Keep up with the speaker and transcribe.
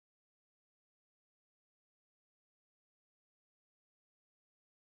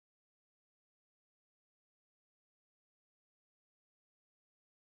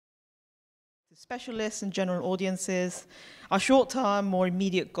to specialists and general audiences. Our short-term, more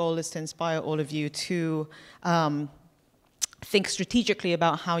immediate goal is to inspire all of you to think strategically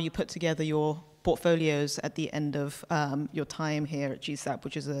about how you put together your portfolios at the end of your time here at GSAPP,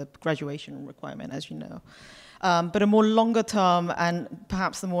 which is a graduation requirement, as you know. But a more longer term, and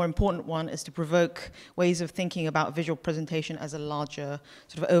perhaps the more important one, is to provoke ways of thinking about visual presentation as a larger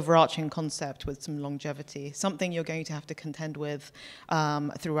sort of overarching concept with some longevity, something you're going to have to contend with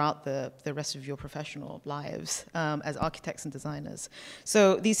throughout the rest of your professional lives as architects and designers.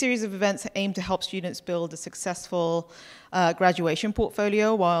 So these series of events aim to help students build a successful graduation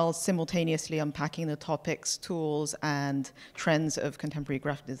portfolio while simultaneously unpacking the topics, tools, and trends of contemporary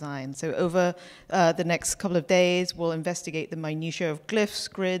graphic design. So over the next couple of days, we'll investigate the minutiae of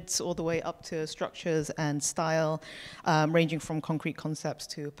glyphs, grids, all the way up to structures and style, ranging from concrete concepts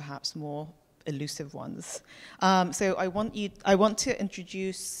to perhaps more elusive ones. So I want to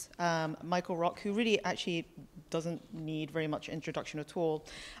introduce Michael Rock, who really actually doesn't need very much introduction at all,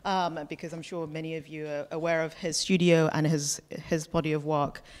 because I'm sure many of you are aware of his studio and his body of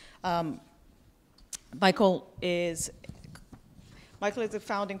work. Michael is a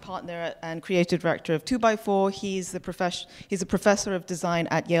founding partner and creative director of 2x4. He's a professor of design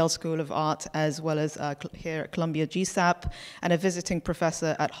at Yale School of Art, as well as here at Columbia GSAPP, and a visiting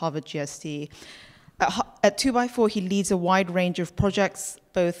professor at Harvard GST. At 2x4, he leads a wide range of projects,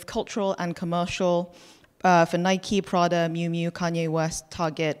 both cultural and commercial, for Nike, Prada, Miu Miu, Kanye West,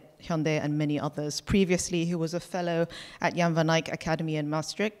 Target, Hyundai, and many others. Previously, he was a fellow at Jan Van Eyck Akademie in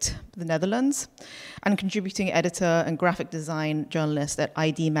Maastricht, the Netherlands, and contributing editor and graphic design journalist at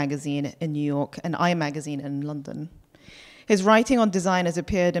ID Magazine in New York and I Magazine in London. His writing on design has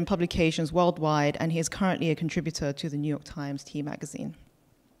appeared in publications worldwide, and he is currently a contributor to the New York Times T magazine.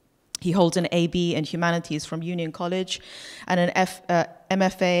 He holds an AB in Humanities from Union College and an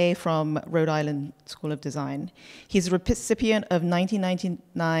M.F.A. from Rhode Island School of Design. He's a recipient of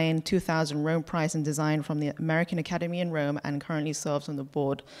 1999-2000 Rome Prize in Design from the American Academy in Rome and currently serves on the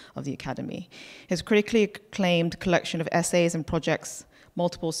board of the Academy. His critically acclaimed collection of essays and projects,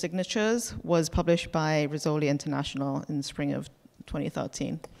 Multiple Signatures, was published by Rizzoli International in the spring of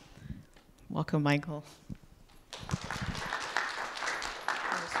 2013. Welcome, Michael.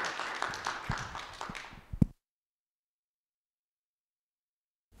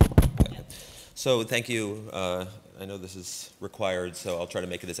 So thank you. I know this is required, so I'll try to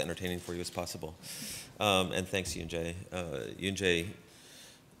make it as entertaining for you as possible. And thanks, Yunjae. Yunjae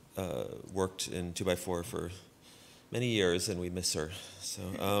worked in 2x4 for many years, and we miss her. So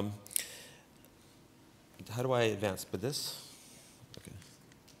how do I advance? With this? Okay.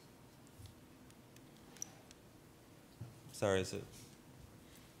 Sorry, is it?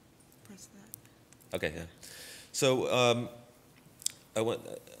 Press that. Okay, yeah. So I'm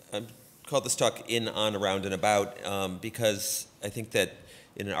called this talk In, On, Around, and About because I think that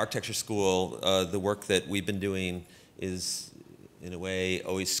in an architecture school, the work that we've been doing is, in a way,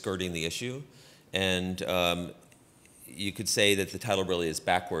 always skirting the issue. And you could say that the title really is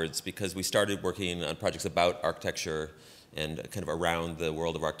backwards because we started working on projects about architecture and kind of around the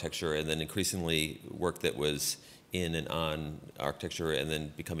world of architecture, and then increasingly work that was in and on architecture, and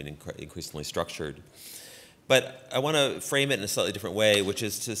then becoming increasingly structured. But I want to frame it in a slightly different way, which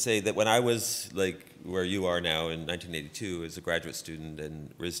is to say that when I was like where you are now in 1982 as a graduate student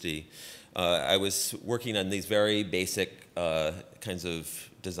in RISD, I was working on these very basic kinds of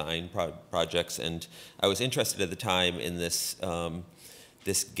design projects, and I was interested at the time in this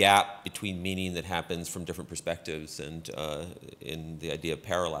this gap between meaning that happens from different perspectives, and in the idea of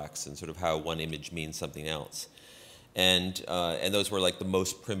parallax and sort of how one image means something else. And those were like the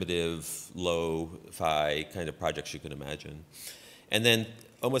most primitive, lo-fi kind of projects you could imagine. And then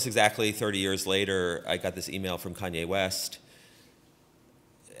almost exactly 30 years later, I got this email from Kanye West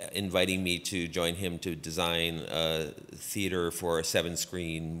inviting me to join him to design a theater for a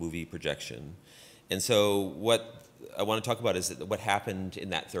 7-screen movie projection. And so what I want to talk about is what happened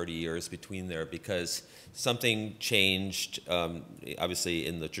in that 30 years between there, because something changed, obviously,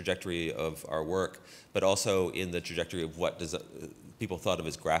 in the trajectory of our work, but also in the trajectory of what people thought of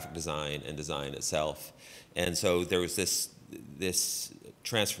as graphic design and design itself. And so there was this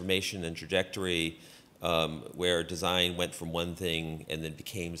transformation and trajectory where design went from one thing and then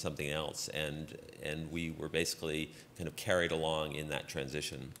became something else, and we were basically kind of carried along in that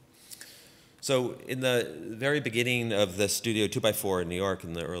transition. So in the very beginning of the studio 2x4 in New York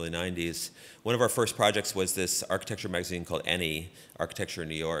in the early 90s, one of our first projects was this architecture magazine called Any, Architecture in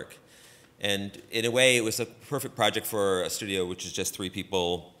New York. And in a way, it was a perfect project for a studio which is just 3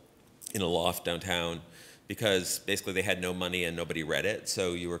 people in a loft downtown, because basically they had no money and nobody read it,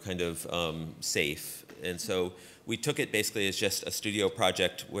 so you were kind of safe. And so we took it basically as just a studio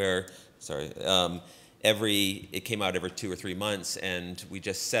project where, it came out every 2 or 3 months, and we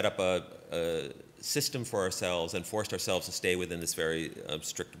just set up a system for ourselves and forced ourselves to stay within this very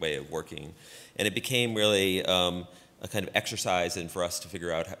strict way of working. And it became really a kind of exercise in for us to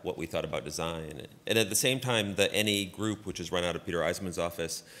figure out what we thought about design. And at the same time, the NE group, which is run out of Peter Eisman's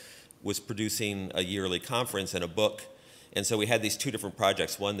office, was producing a yearly conference and a book. And so we had these 2 different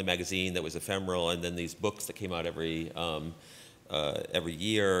projects, one the magazine that was ephemeral, and then these books that came out every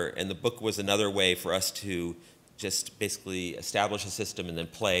year. And the book was another way for us to just basically establish a system and then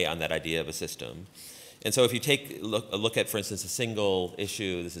play on that idea of a system. And so if you take a look at, for instance, a single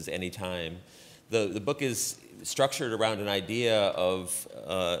issue, this is Anytime, the book is structured around an idea of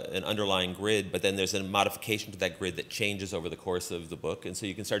an underlying grid, but then there's a modification to that grid that changes over the course of the book. And so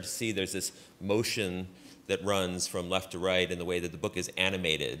you can start to see there's this motion that runs from left to right in the way that the book is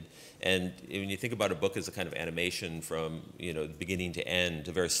animated. And when you think about a book as a kind of animation from beginning to end,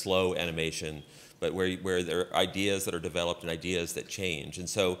 a very slow animation, but where there are ideas that are developed and ideas that change. And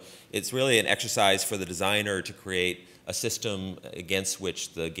so it's really an exercise for the designer to create a system against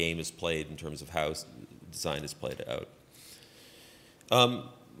which the game is played in terms of how design is played out.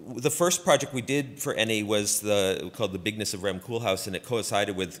 The first project we did for NE was called The Bigness of Rem Koolhaas, and it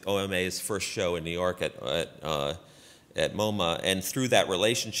coincided with OMA's first show in New York at MoMA. And through that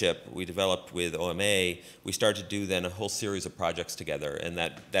relationship we developed with OMA, we started to do then a whole series of projects together, and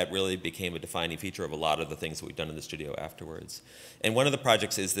that really became a defining feature of a lot of the things that we've done in the studio afterwards. And one of the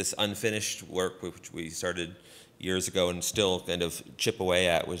projects is this unfinished work which we started years ago and still kind of chip away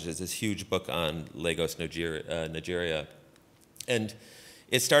at, which is this huge book on Lagos, Nigeria. And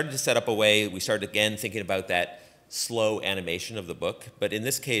it started to set up a way, we started again thinking about that slow animation of the book, but in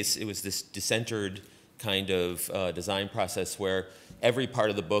this case it was this decentered kind of design process where every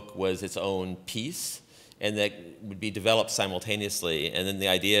part of the book was its own piece and that would be developed simultaneously. And then the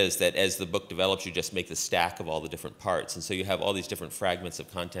idea is that as the book develops, you just make the stack of all the different parts. And so you have all these different fragments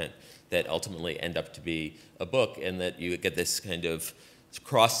of content that ultimately end up to be a book, and that you get this kind of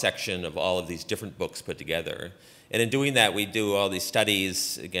cross-section of all of these different books put together. And in doing that, we do all these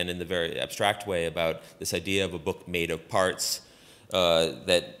studies, again, in the very abstract way, about this idea of a book made of parts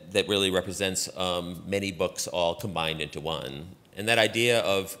that really represents many books all combined into one. And that idea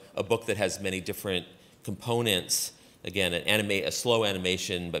of a book that has many different components, again, a slow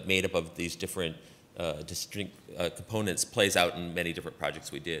animation, but made up of these different distinct components, plays out in many different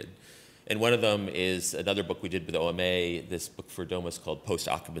projects we did. And one of them is another book we did with OMA, this book for Domus called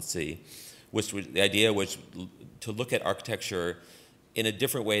Post-Occupancy, which the idea was to look at architecture in a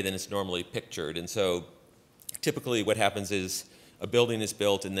different way than it's normally pictured. And so typically what happens is a building is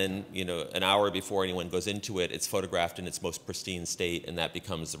built, and then an hour before anyone goes into it, it's photographed in its most pristine state, and that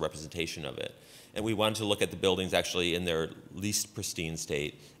becomes the representation of it. And we wanted to look at the buildings actually in their least pristine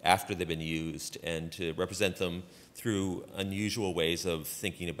state after they've been used, and to represent them through unusual ways of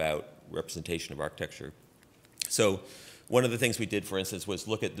thinking about representation of architecture. So one of the things we did, for instance, was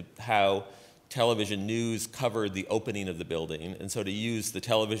look at how television news covered the opening of the building, and so to use the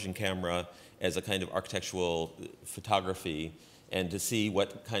television camera as a kind of architectural photography, and to see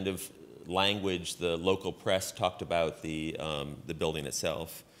what kind of language the local press talked about the building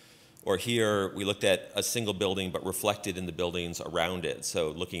itself. Or here, we looked at a single building, but reflected in the buildings around it,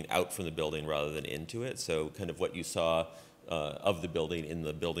 so looking out from the building rather than into it, so kind of what you saw of the building in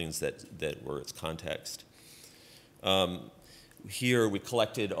the buildings that were its context. Here, we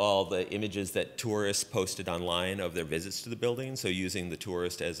collected all the images that tourists posted online of their visits to the building, so using the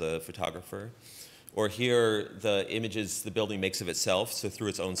tourist as a photographer. Or here, the images the building makes of itself, so through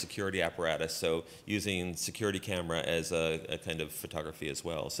its own security apparatus, so using security camera as a kind of photography as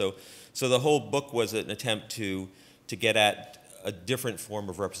well. So the whole book was an attempt to get at a different form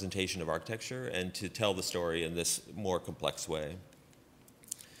of representation of architecture and to tell the story in this more complex way.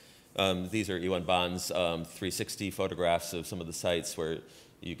 These are Iwan Bond's 360 photographs of some of the sites where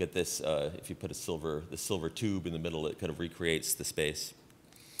you get this, if you put the silver tube in the middle, it kind of recreates the space.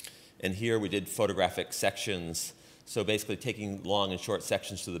 And here we did photographic sections, so basically taking long and short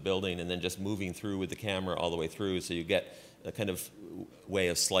sections to the building and then just moving through with the camera all the way through, so you get a kind of way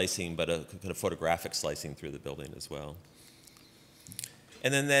of slicing, but a kind of photographic slicing through the building as well.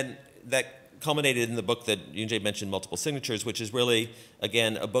 And then that culminated in the book that Yunjae mentioned, Multiple Signatures, which is really,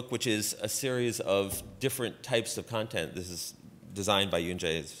 again, a book which is a series of different types of content. This is designed by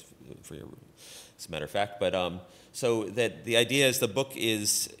Yunjae, as a matter of fact, but So that the idea is the book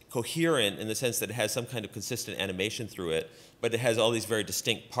is coherent in the sense that it has some kind of consistent animation through it, but it has all these very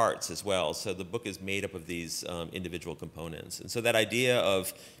distinct parts as well. So the book is made up of these individual components. And so that idea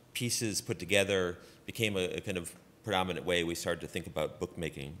of pieces put together became a kind of predominant way we started to think about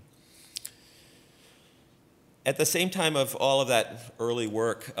bookmaking. At the same time of all of that early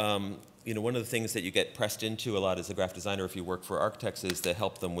work, you know, one of the things that you get pressed into a lot as a graphic designer if you work for architects is to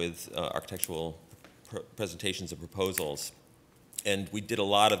help them with architectural presentations and proposals. And we did a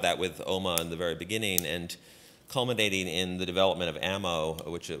lot of that with OMA in the very beginning, and culminating in the development of AMO,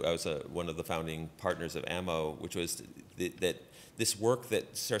 which I was one of the founding partners of AMO, which was that this work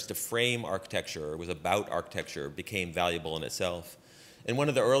that starts to frame architecture, was about architecture, became valuable in itself. And one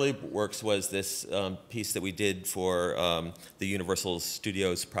of the early works was this piece that we did for the Universal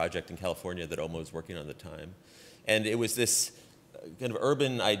Studios project in California that OMA was working on at the time. And it was this kind of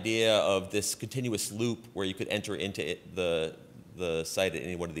urban idea of this continuous loop where you could enter into the site at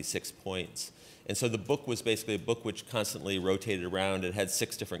any one of these 6 points. And so the book was basically a book which constantly rotated around. It had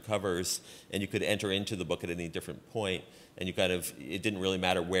 6 different covers, and you could enter into the book at any different point. And you kind of, it didn't really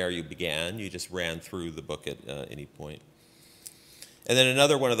matter where you began. You just ran through the book at any point. And then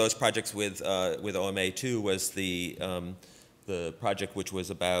another one of those projects with OMA too was the project which was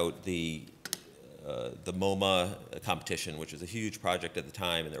about the MoMA competition, which was a huge project at the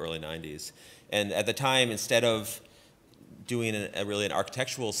time in the early 90s. And at the time, instead of doing really an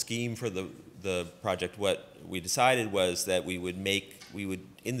architectural scheme for the project, what we decided was that we would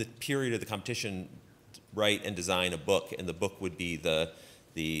in the period of the competition, write and design a book, and the book would be the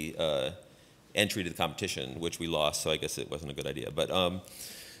entry to the competition, which we lost, so I guess it wasn't a good idea.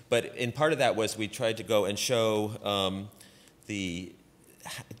 But in part of that was we tried to go and show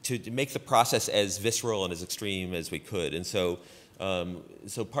to make the process as visceral and as extreme as we could. And so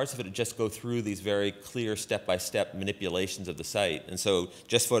parts of it just go through these very clear step-by-step manipulations of the site. And so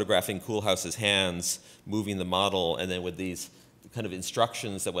just photographing Koolhaas's hands, moving the model, and then with these kind of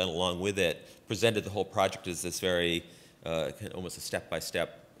instructions that went along with it, presented the whole project as this very, almost a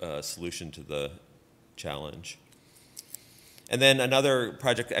step-by-step solution to the challenge. And then another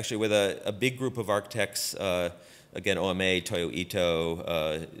project actually with a big group of architects, again, OMA, Toyo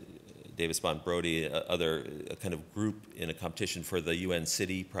Ito, Davis Bond Brody, other kind of group in a competition for the UN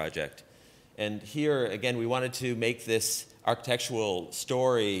City project. And here, again, we wanted to make this architectural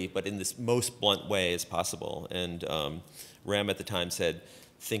story, but in this most blunt way as possible. And Rem at the time said,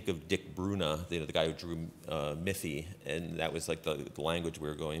 think of Dick Bruna, the guy who drew M.F.A, and that was like the language we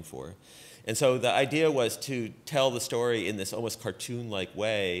were going for. And so the idea was to tell the story in this almost cartoon-like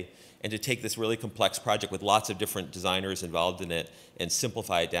way, and to take this really complex project with lots of different designers involved in it and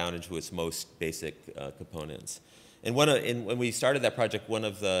simplify it down into its most basic components. And when we started that project, one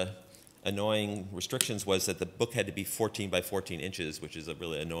of the annoying restrictions was that the book had to be 14 by 14 inches, which is a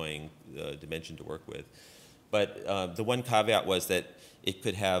really annoying dimension to work with. But the one caveat was that it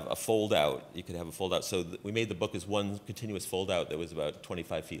could have a fold-out. You could have a fold-out. So we made the book as one continuous fold-out that was about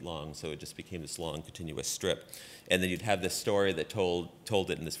 25 feet long, so it just became this long, continuous strip. And then you'd have this story that told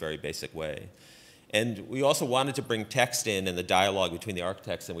it in this very basic way. And we also wanted to bring text in and the dialogue between the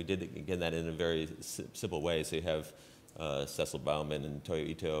architects, and we did, again, that in a very simple way. So you have Cecil Bauman and Toyo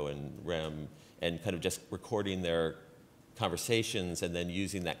Ito and Rem, and kind of just recording their conversations and then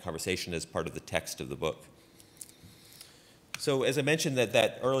using that conversation as part of the text of the book. So as I mentioned,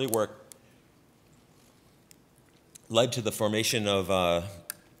 that early work led to the formation of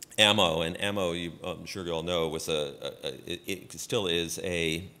AMO, and AMO, I'm sure you all know, was it still is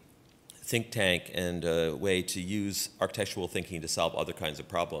a think tank and a way to use architectural thinking to solve other kinds of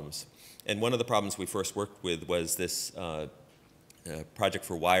problems. And one of the problems we first worked with was this project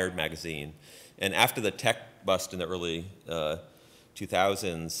for Wired magazine. And after the tech bust in the early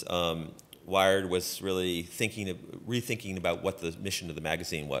 2000s, Wired was really rethinking about what the mission of the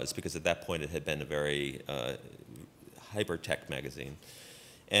magazine was, because at that point it had been a very hyper-tech magazine.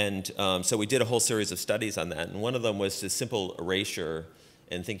 And so we did a whole series of studies on that, and one of them was this simple erasure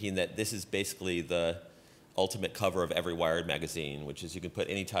and thinking that this is basically the ultimate cover of every Wired magazine, which is you can put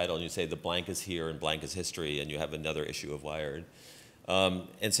any title and you say the blank is here and blank is history, and you have another issue of Wired.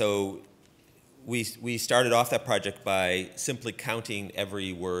 And so we started off that project by simply counting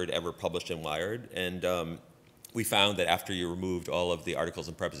every word ever published in Wired, and we found that after you removed all of the articles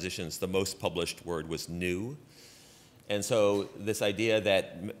and prepositions, the most published word was new. And so this idea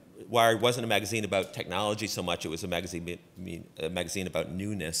that Wired wasn't a magazine about technology so much, it was a magazine about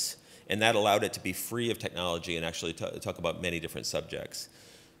newness, and that allowed it to be free of technology and actually talk about many different subjects.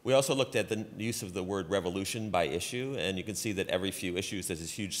 We also looked at the use of the word revolution by issue, and you can see that every few issues there's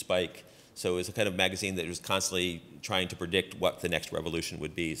this huge spike So it was a kind of magazine that was constantly trying to predict what the next revolution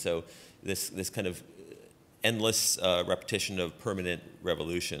would be. So this kind of endless repetition of permanent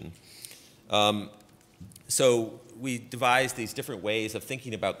revolution. So we devised these different ways of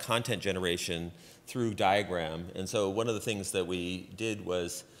thinking about content generation through diagram. And so one of the things that we did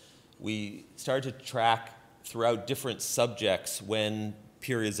was we started to track throughout different subjects when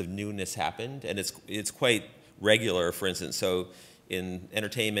periods of newness happened. And it's quite regular, for instance. So in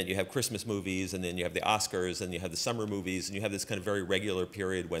entertainment, you have Christmas movies, and then you have the Oscars, and you have the summer movies, and you have this kind of very regular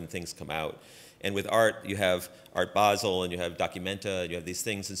period when things come out. And with art, you have Art Basel, and you have Documenta, and you have these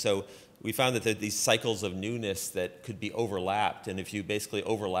things. And so we found that there are these cycles of newness that could be overlapped. And if you basically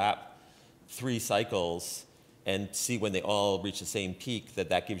overlap 3 cycles and see when they all reach the same peak,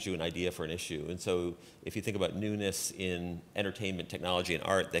 that gives you an idea for an issue. And so if you think about newness in entertainment, technology, and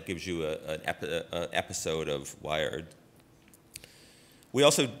art, that gives you an episode of Wired. We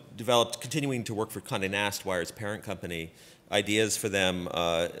also developed, continuing to work for Condé Nast, Wired's parent company, ideas for them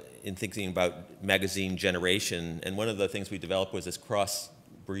in thinking about magazine generation. And one of the things we developed was this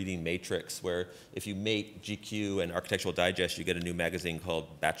cross-breeding matrix, where if you mate GQ and Architectural Digest, you get a new magazine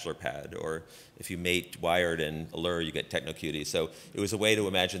called Bachelor Pad. Or if you mate Wired and Allure, you get Techno Cutie. So it was a way to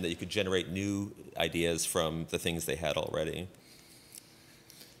imagine that you could generate new ideas from the things they had already.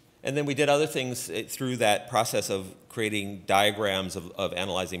 And then we did other things through that process of creating diagrams of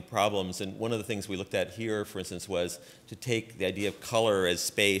analyzing problems. And one of the things we looked at here, for instance, was to take the idea of color as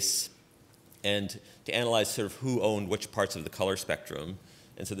space and to analyze sort of who owned which parts of the color spectrum.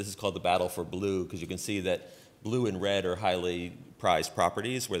 And so this is called the battle for blue, because you can see that blue and red are highly prized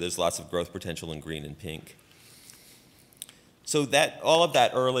properties, where there's lots of growth potential in green and pink. So all of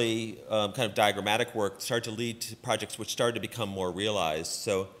that early kind of diagrammatic work started to lead to projects which started to become more realized.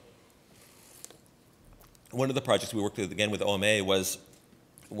 So one of the projects we worked with, again, with OMA, was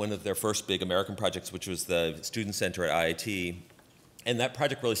one of their first big American projects, which was the Student Center at IIT. And that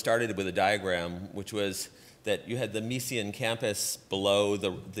project really started with a diagram, which was that you had the Mesian campus below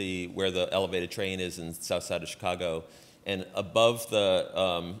where the elevated train is in the south side of Chicago. And above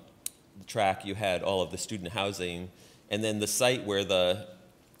the track, you had all of the student housing. And then the site where the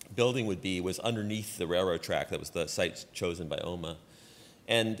building would be was underneath the railroad track. That was the site chosen by OMA.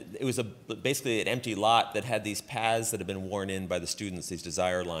 And it was basically an empty lot that had these paths that had been worn in by the students, these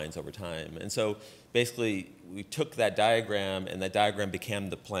desire lines over time. And so basically, we took that diagram, and that diagram became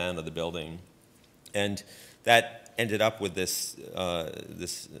the plan of the building. And that ended up with this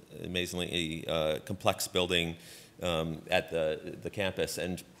amazingly complex building at the campus.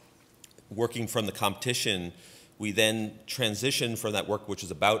 And working from the competition, we then transitioned from that work, which was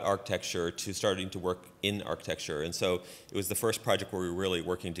about architecture, to starting to work in architecture. And so it was the first project where we were really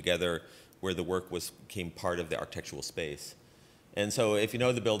working together, where the work became part of the architectural space. And so if you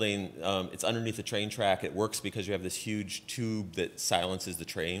know the building, it's underneath the train track. It works because you have this huge tube that silences the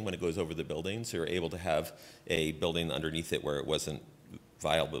train when it goes over the building. So you're able to have a building underneath it where it wasn't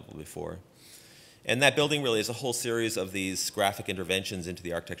viable before. And that building really is a whole series of these graphic interventions into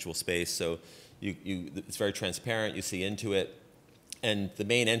the architectural space. So it's very transparent. You see into it. And the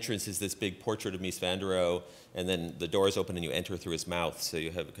main entrance is this big portrait of Mies van der Rohe. And then the doors open and you enter through his mouth. So you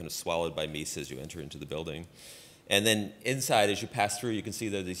have it kind of swallowed by Mies as you enter into the building. And then inside, as you pass through, you can see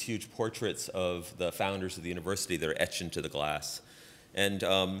there are these huge portraits of the founders of the university that are etched into the glass. And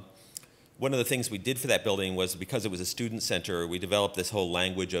one of the things we did for that building was, because it was a student center, we developed this whole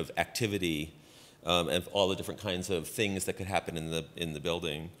language of activity and all the different kinds of things that could happen in the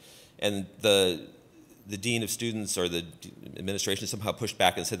building. And the dean of students or the administration somehow pushed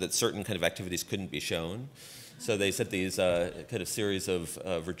back and said that certain kind of activities couldn't be shown. So they set these kind of series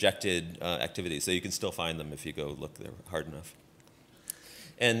of rejected activities. So you can still find them if you go look there hard enough.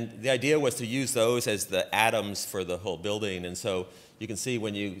 And the idea was to use those as the atoms for the whole building. And so you can see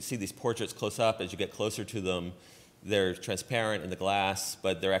when you see these portraits close up, as you get closer to them, they're transparent in the glass,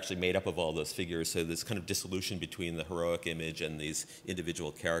 but they're actually made up of all those figures. So there's kind of dissolution between the heroic image and these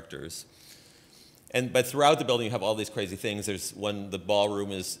individual characters. But throughout the building, you have all these crazy things. There's the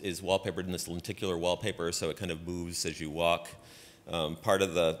ballroom is wallpapered in this lenticular wallpaper, so it kind of moves as you walk. Part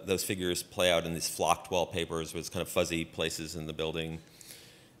of those figures play out in these flocked wallpapers with kind of fuzzy places in the building.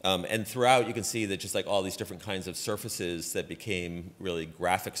 And throughout, you can see that just like all these different kinds of surfaces that became really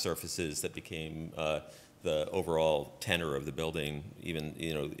graphic surfaces that became the overall tenor of the building, even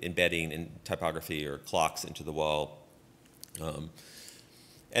embedding in typography or clocks into the wall.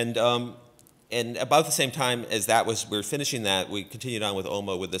 And about the same time as we were finishing that, we continued on with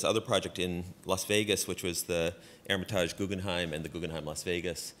OMA with this other project in Las Vegas, which was the Hermitage Guggenheim and the Guggenheim Las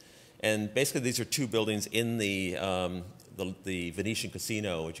Vegas. And basically, these are two buildings in the the Venetian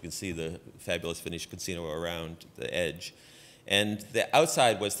casino, which you can see the fabulous Venetian casino around the edge. And the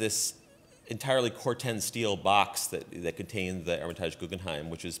outside was this entirely Corten steel box that contained the Hermitage Guggenheim,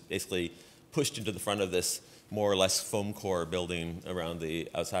 which was basically pushed into the front of this more or less foam core building around the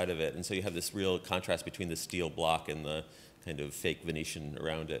outside of it. And so you have this real contrast between the steel block and the kind of fake Venetian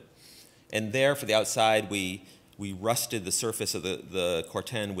around it. And there, for the outside, we rusted the surface of the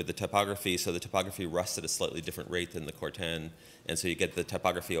Corten with the typography, so the typography rusts at a slightly different rate than the Corten, and so you get the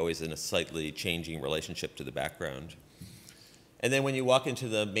typography always in a slightly changing relationship to the background. And then when you walk into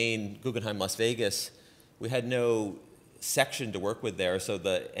the main Guggenheim Las Vegas, we had no section to work with there, so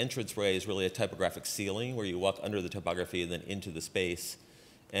the entranceway is really a typographic ceiling where you walk under the typography and then into the space.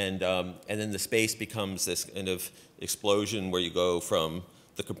 And then the space becomes this kind of explosion where you go from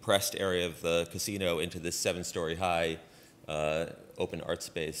the compressed area of the casino into this 7-story high open art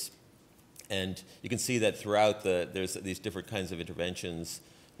space. And you can see that throughout there's these different kinds of interventions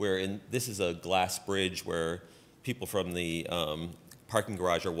where this is a glass bridge where people from the parking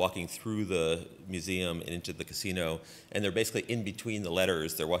garage are walking through the museum and into the casino, and they're basically in between the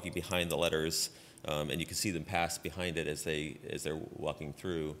letters. They're walking behind the letters, and you can see them pass behind it as they're walking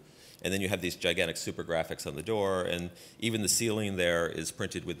through. And then you have these gigantic super graphics on the door, and even the ceiling there is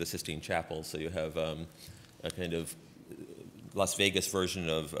printed with the Sistine Chapel, so you have a kind of Las Vegas version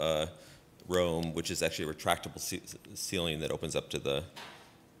of Rome, which is actually a retractable ceiling that opens up to the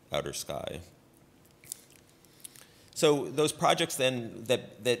outer sky. So those projects then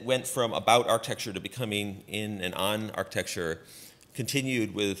that went from about architecture to becoming in and on architecture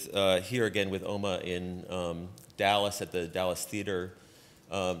continued with, here again with OMA in Dallas at the Dallas Theater.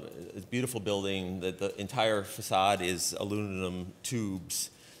 A beautiful building that the entire facade is aluminum tubes,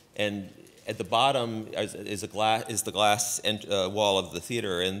 and at the bottom is the glass wall of the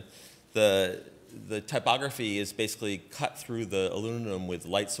theater, and the typography is basically cut through the aluminum with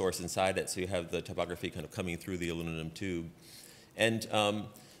light source inside it, so you have the typography kind of coming through the aluminum tube. And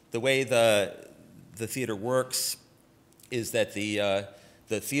the way the theater works is that the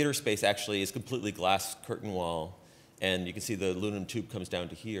theater space actually is completely glass curtain wall, and you can see the aluminum tube comes down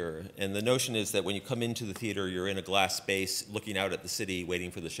to here. And the notion is that when you come into the theater, you're in a glass space looking out at the city,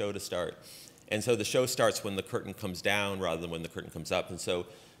 waiting for the show to start. And so the show starts when the curtain comes down rather than when the curtain comes up. And so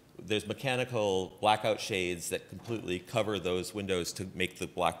there's mechanical blackout shades that completely cover those windows to make the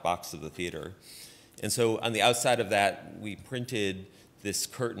black box of the theater. And so on the outside of that, we printed this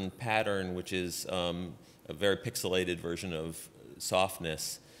curtain pattern, which is a very pixelated version of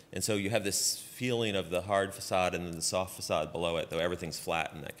softness. And so you have this feeling of the hard facade and then the soft facade below it, though everything's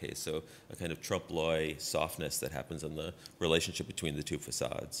flat in that case. So a kind of trompe-l'oeil softness that happens in the relationship between the two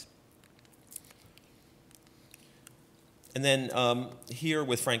facades. And then here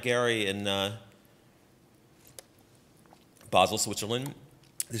with Frank Gehry in Basel, Switzerland,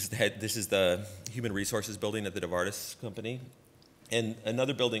 this is the Human Resources building at the Novartis company. And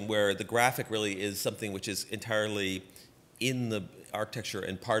another building where the graphic really is something which is entirely in the architecture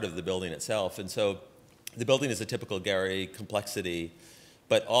and part of the building itself. And so the building is a typical Gehry complexity,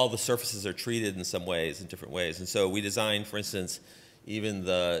 but all the surfaces are treated in some ways, in different ways. And so we designed, for instance, even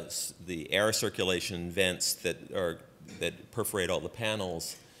the air circulation vents that perforate all the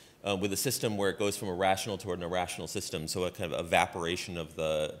panels with a system where it goes from a rational to an irrational system, so a kind of evaporation of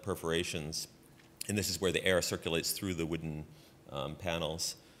the perforations. And this is where the air circulates through the wooden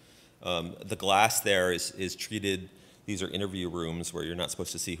panels. The glass there is treated. These are interview rooms where you're not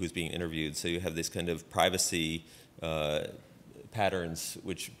supposed to see who's being interviewed, so you have this kind of privacy patterns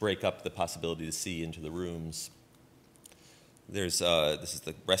which break up the possibility to see into the rooms. There's this is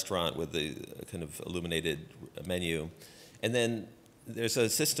the restaurant with the kind of illuminated menu, and then there's a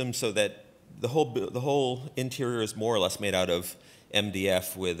system so that the whole interior is more or less made out of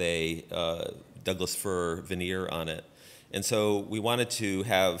MDF with a Douglas fir veneer on it. And so we wanted to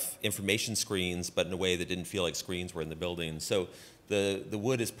have information screens, but in a way that didn't feel like screens were in the building. So the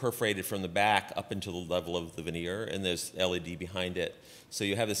wood is perforated from the back up into the level of the veneer, and there's LED behind it. So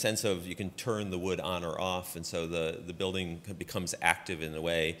you have the sense of you can turn the wood on or off, and so the building becomes active in a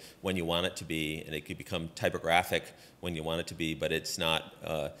way when you want it to be, and it could become typographic when you want it to be, but it's not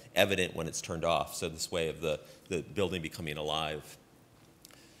evident when it's turned off. So this way of the building becoming alive.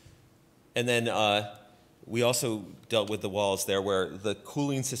 And then we also dealt with the walls there where the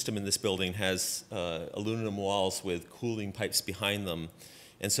cooling system in this building has aluminum walls with cooling pipes behind them.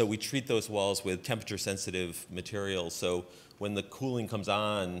 And so we treat those walls with temperature-sensitive materials. So when the cooling comes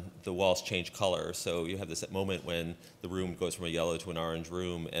on, the walls change color. So you have this moment when the room goes from a yellow to an orange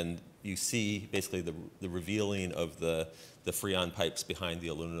room, and you see basically the revealing of the Freon pipes behind the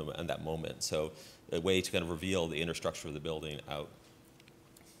aluminum at that moment. So a way to kind of reveal the inner structure of the building out.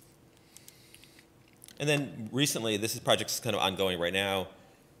 And then recently, this project's kind of ongoing right now,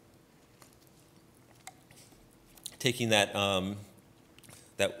 taking that,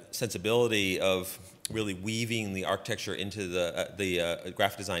 that sensibility of really weaving the architecture into the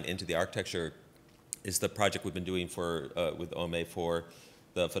graphic design into the architecture is the project we've been doing for, with M.F.A for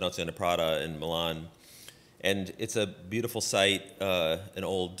the Fondazione Prada in Milan. And it's a beautiful site, an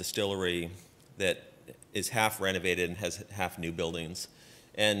old distillery that is half renovated and has half new buildings.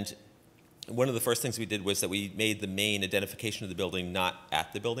 And one of the first things we did was that we made the main identification of the building not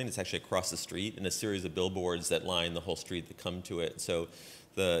at the building, it's actually across the street, and a series of billboards that line the whole street that come to it. So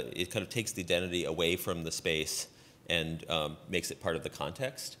it kind of takes the identity away from the space and makes it part of the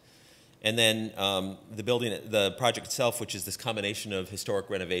context. And then the project itself, which is this combination of historic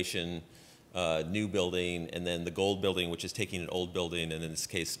renovation, new building, and then the gold building, which is taking an old building and in this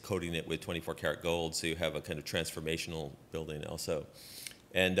case coating it with 24 karat gold, so you have a kind of transformational building also.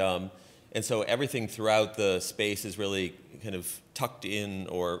 And so everything throughout the space is really kind of tucked in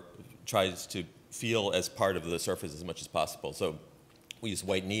or tries to feel as part of the surface as much as possible. So we use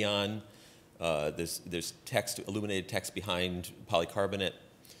white neon. There's text, illuminated text behind polycarbonate.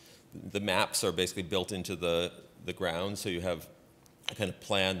 The maps are basically built into the ground, so you have a kind of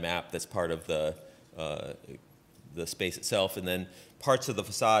plan map that's part of the space itself, and then parts of the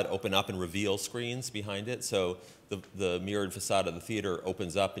facade open up and reveal screens behind it. So the mirrored facade of the theater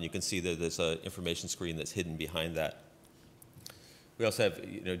opens up, and you can see that there's an information screen that's hidden behind that. We also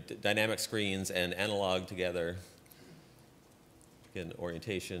have dynamic screens and analog together. Again,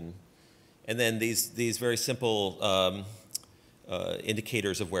 orientation, and then these very simple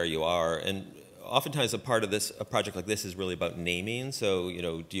indicators of where you are. And oftentimes a part of a project like this is really about naming. So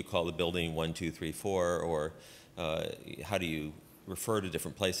do you call the building 1, 2, 3, 4, or how do you refer to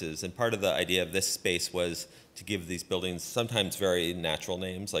different places? And part of the idea of this space was to give these buildings sometimes very natural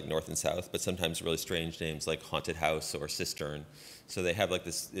names like North and South, but sometimes really strange names like Haunted House or Cistern. So they have like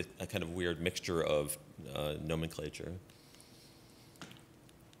a kind of weird mixture of nomenclature.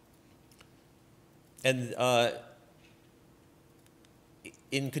 And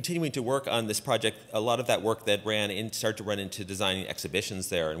in continuing to work on this project, a lot of that work that started to run into designing exhibitions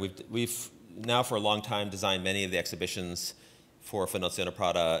there. And we've now for a long time designed many of the exhibitions for Fondazione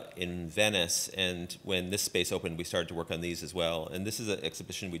Prada in Venice. And when this space opened, we started to work on these as well. And this is an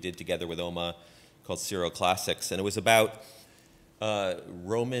exhibition we did together with OMA called Syro Classics. And it was about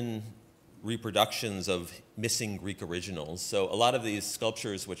Roman reproductions of missing Greek originals. So a lot of these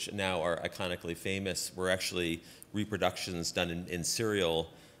sculptures, which now are iconically famous, were actually reproductions done in serial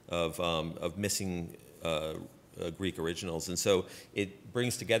of missing Greek originals. And so it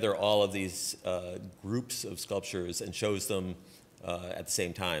brings together all of these groups of sculptures and shows them at the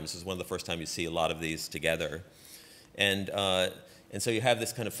same time. This is one of the first times you see a lot of these together. And so you have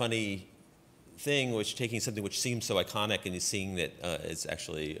this kind of funny thing, which taking something which seems so iconic and you're seeing that it's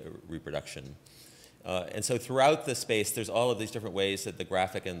actually a reproduction. And so throughout the space, there's all of these different ways that the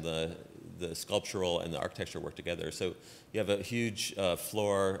graphic and the sculptural and the architecture work together. So you have a huge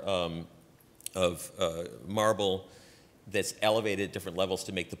floor of marble that's elevated at different levels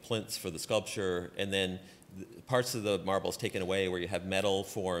to make the plinths for the sculpture, and then parts of the marble is taken away where you have metal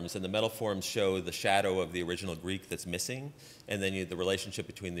forms, and the metal forms show the shadow of the original Greek that's missing, and then the relationship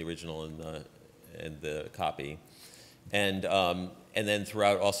between the original and the copy. And then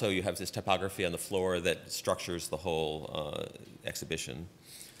throughout also you have this typography on the floor that structures the whole exhibition.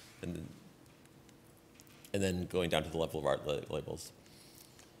 And then going down to the level of art labels.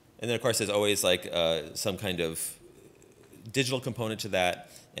 And then of course there's always like some kind of digital component to that,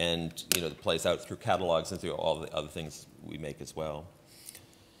 and it plays out through catalogs and through all the other things we make as well.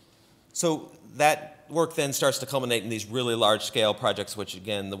 So that work then starts to culminate in these really large-scale projects, which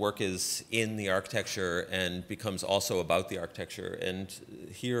again, the work is in the architecture and becomes also about the architecture. And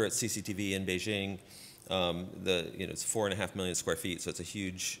here at CCTV in Beijing, it's 4.5 million square feet, so it's a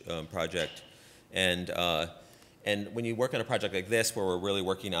huge project. And when you work on a project like this, where we're really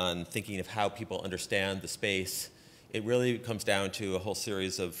working on thinking of how people understand the space, it really comes down to a whole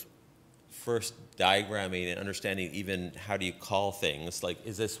series of first diagramming and understanding even how do you call things. Like,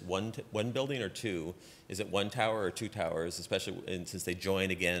 is this one building or two? Is it one tower or two towers? Especially since they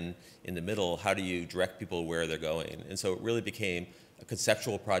join again in the middle, how do you direct people where they're going? And so it really became a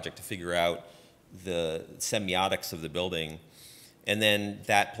conceptual project to figure out the semiotics of the building. And then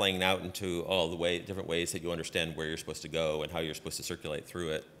that playing out into all the different ways that you understand where you're supposed to go and how you're supposed to circulate through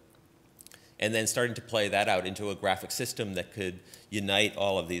it. And then starting to play that out into a graphic system that could unite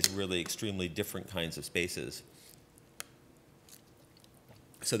all of these really extremely different kinds of spaces.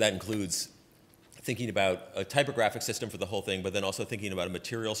 So that includes thinking about a typographic system for the whole thing, but then also thinking about a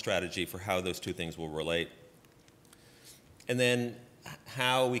material strategy for how those two things will relate. And then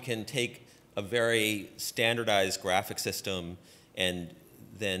how we can take a very standardized graphic system and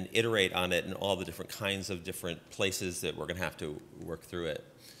then iterate on it in all the different kinds of different places that we're going to have to work through it.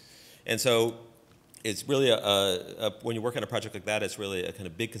 And so it's really when you work on a project like that, it's really a kind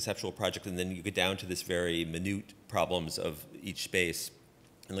of big conceptual project, and then you get down to this very minute problems of each space.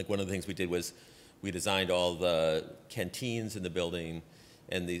 And like one of the things we did was we designed all the canteens in the building,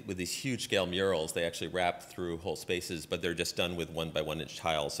 and with these huge scale murals, they actually wrap through whole spaces, but they're just done with 1 by 1 inch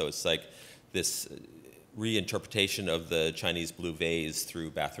tiles. So it's like this reinterpretation of the Chinese blue vase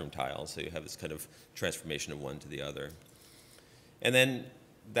through bathroom tiles. So you have this kind of transformation of one to the other. And then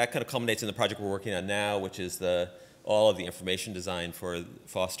that kind of culminates in the project we're working on now, which is all of the information design for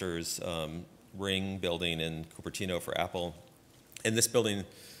Foster's Ring building in Cupertino for Apple. And this building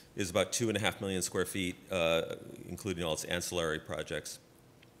is about 2.5 million square feet, including all its ancillary projects.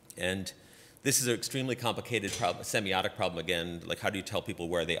 And this is an extremely complicated semiotic problem again, like how do you tell people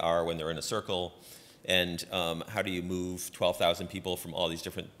where they are when they're in a circle? And how do you move 12,000 people from all these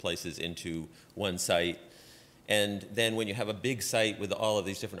different places into one site? And then when you have a big site with all of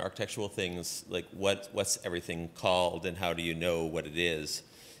these different architectural things, like what's everything called and how do you know what it is?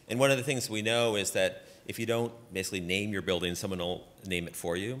 And one of the things we know is that if you don't basically name your building, someone will name it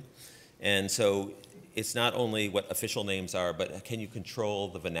for you. And so it's not only what official names are, but can you control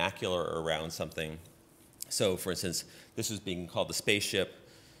the vernacular around something? So for instance, this was being called the spaceship.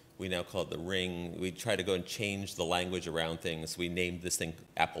 We now call it the Ring. We try to go and change the language around things. We named this thing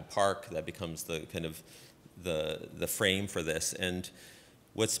Apple Park. That becomes the kind of the frame for this. And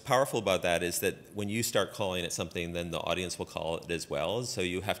what's powerful about that is that when you start calling it something, then the audience will call it as well. So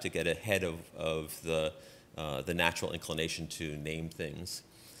you have to get ahead of the natural inclination to name things.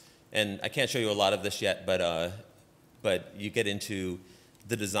 And I can't show you a lot of this yet, but you get into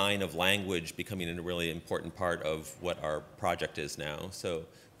the design of language becoming a really important part of what our project is now. So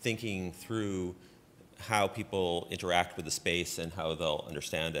thinking through how people interact with the space and how they'll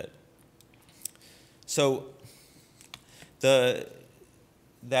understand it. So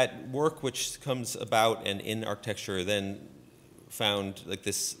that work which comes about and in architecture then found like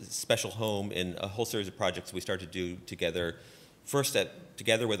this special home in a whole series of projects we started to do together, first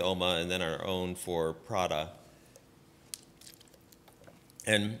together with OMA and then our own for Prada.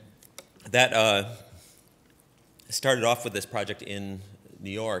 And that started off with this project in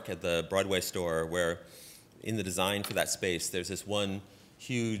New York at the Broadway store where in the design for that space there's this one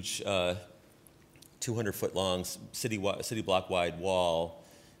huge 200-foot long city block wide wall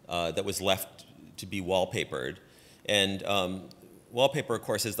that was left to be wallpapered. And wallpaper, of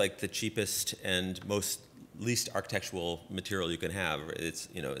course, is like the cheapest and least architectural material you can have. It's,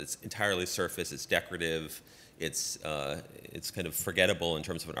 it's entirely surface, it's decorative, it's kind of forgettable in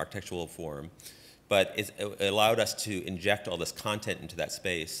terms of an architectural form. But it allowed us to inject all this content into that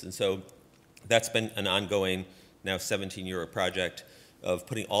space. And so that's been an ongoing, now 17-year project of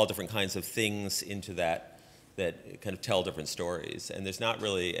putting all different kinds of things into that kind of tell different stories. And there's not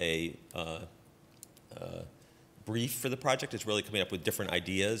really a brief for the project. It's really coming up with different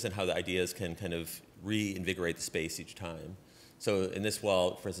ideas and how the ideas can kind of reinvigorate the space each time. So in this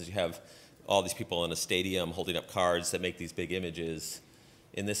wall, for instance, you have all these people in a stadium holding up cards that make these big images.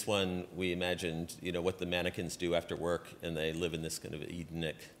 In this one, we imagined what the mannequins do after work, and they live in this kind of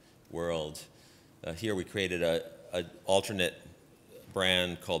Edenic world. Here we created an alternate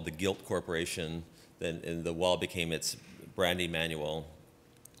brand called the Guilt Corporation, and the wall became its branding manual.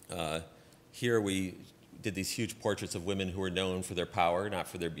 Here we did these huge portraits of women who were known for their power, not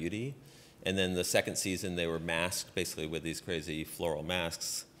for their beauty. And then the second season, they were masked, basically with these crazy floral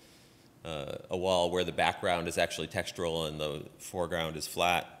masks. A wall where the background is actually textural and the foreground is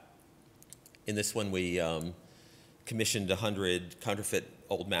flat. In this one, we commissioned 100 counterfeit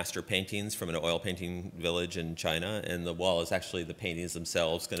old master paintings from an oil painting village in China, and the wall is actually the paintings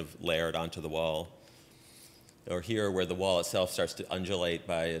themselves kind of layered onto the wall. Or here, where the wall itself starts to undulate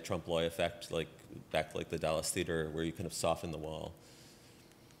by a trompe-l'oeil effect, like the Dallas Theater, where you kind of soften the wall.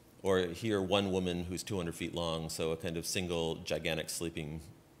 Or here, one woman who's 200 feet long, so a kind of single gigantic sleeping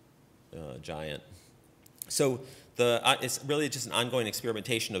giant. So it's really just an ongoing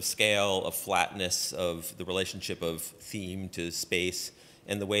experimentation of scale, of flatness, of the relationship of theme to space,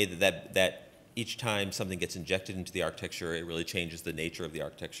 and the way that each time something gets injected into the architecture, it really changes the nature of the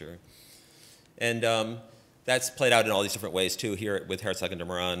architecture. And that's played out in all these different ways too, here with Herzog and de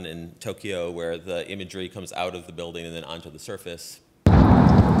Meuron in Tokyo, where the imagery comes out of the building and then onto the surface.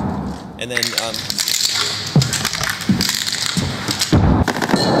 And then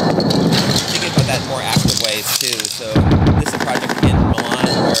thinking about that in more active ways too. So this is a project in Milan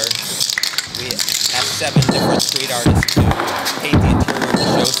where we asked 7 different street artists to paint the interior of the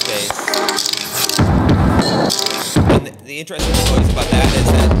show space. And the interesting thing always about that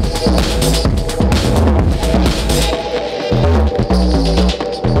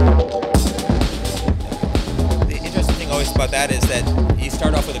is that you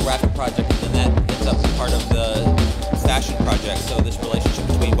start off with a graphic project and then that ends up part of the fashion project. So this relationship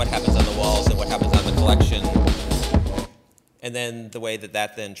between what happens on the walls and what happens on the collection. And then the way that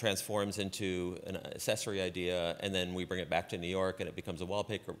that then transforms into an accessory idea, and then we bring it back to New York and it becomes a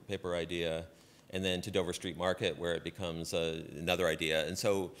wallpaper idea, and then to Dover Street Market where it becomes another idea. And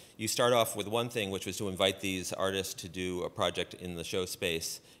so you start off with one thing, which was to invite these artists to do a project in the show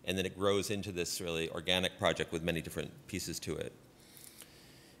space, and then it grows into this really organic project with many different pieces to it.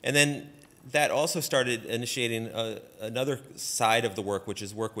 And then that also started initiating another side of the work, which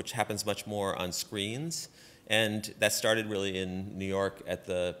is work which happens much more on screens. And that started really in New York at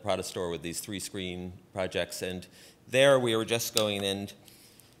the Prada store with these 3-screen projects. And there we were just going and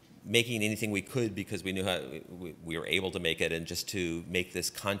making anything we could because we knew how we were able to make it, and just to make this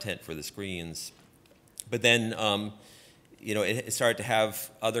content for the screens. But then, you know, it started to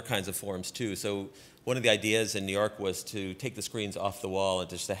have other kinds of forms too. So one of the ideas in New York was to take the screens off the wall and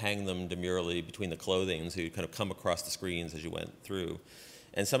just to hang them demurely between the clothing, so you kind of come across the screens as you went through.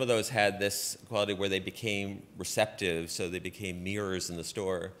 And some of those had this quality where they became receptive, so they became mirrors in the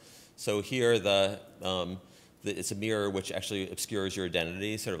store. So here it's a mirror which actually obscures your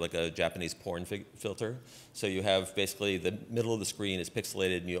identity, sort of like a Japanese porn filter. So you have basically the middle of the screen is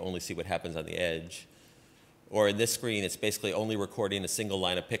pixelated and you only see what happens on the edge. Or in this screen, it's basically only recording a single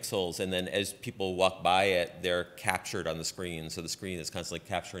line of pixels, and then as people walk by it, they're captured on the screen. So the screen is constantly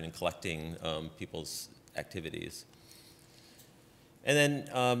capturing and collecting people's activities. And then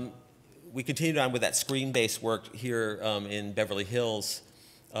we continued on with that screen-based work here in Beverly Hills,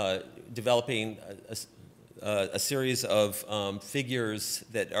 developing a series of figures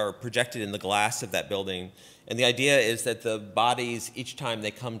that are projected in the glass of that building. And the idea is that the bodies, each time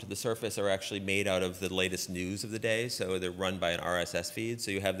they come to the surface, are actually made out of the latest news of the day. So they're run by an RSS feed. So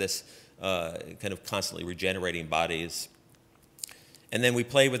you have this kind of constantly regenerating bodies. And then we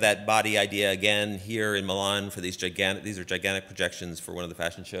play with that body idea again here in Milan for these are gigantic projections for one of the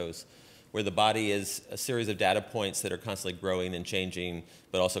fashion shows, where the body is a series of data points that are constantly growing and changing,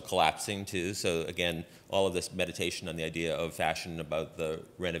 but also collapsing too. So again, all of this meditation on the idea of fashion, about the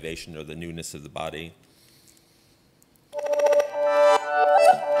renovation or the newness of the body.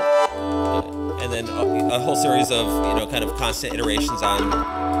 And then a whole series of, you know, kind of constant iterations on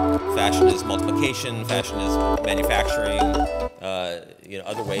fashion is multiplication, fashion is manufacturing, you know,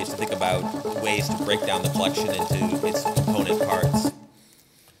 other ways to think about ways to break down the collection into its component parts.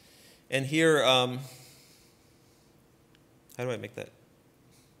 And here, how do I make that?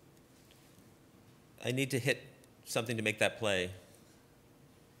 I need to hit something to make that play.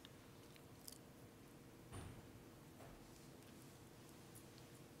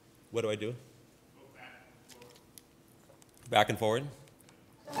 What do I do? Go back and forward.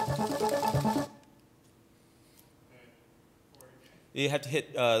 Back and forward? You have to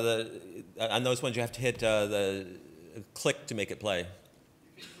hit on those ones you have to hit the click to make it play.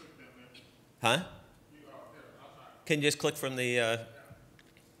 Huh? Can you just click from the,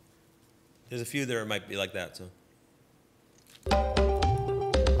 there's a few that might be like that, so.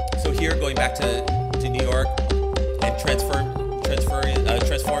 So here, going back to New York and transforming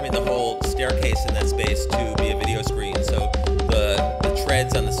the whole staircase in that space to be a video screen. So the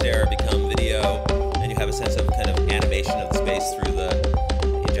treads on the stair become video, and you have a sense of kind of animation of the space through the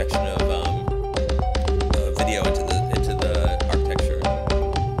injection of video into the architecture.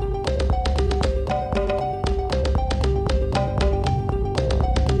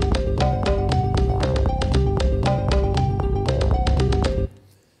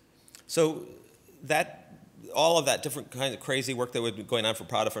 So all of that different kind of crazy work that had been going on for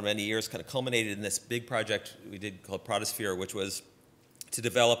Prada for many years kind of culminated in this big project we did called Pradasphere, which was to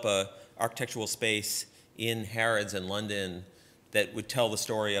develop a architectural space in Harrods in London that would tell the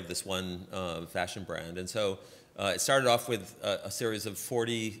story of this one fashion brand. And so it started off with a series of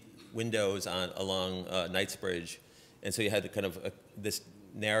 40 windows along Knightsbridge. And so you had kind of this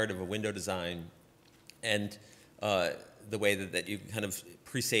narrative of window design. And the way that you kind of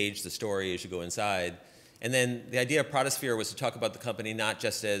presage the story as you go inside. And then the idea of Pradasphere was to talk about the company not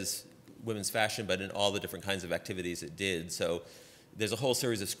just as women's fashion, but in all the different kinds of activities it did. So there's a whole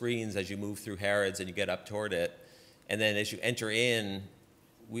series of screens as you move through Harrods and you get up toward it. And then as you enter in,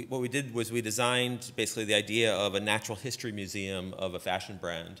 what we did was we designed basically the idea of a natural history museum of a fashion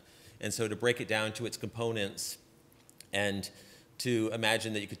brand. And so to break it down to its components and to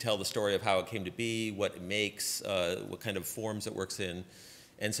imagine that you could tell the story of how it came to be, what it makes, what kind of forms it works in.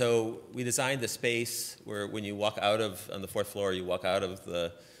 And so we designed the space where when you walk out of, on the 4th floor, you walk out of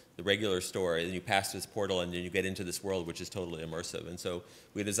the regular store and you pass this portal and then you get into this world which is totally immersive. And so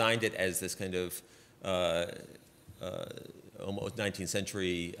we designed it as this kind of almost 19th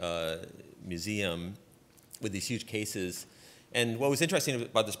century museum with these huge cases. And what was interesting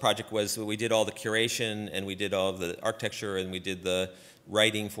about this project was we did all the curation and we did all of the architecture and we did the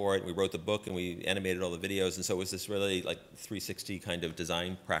writing for it. We wrote the book and we animated all the videos. And so it was this really like 360 kind of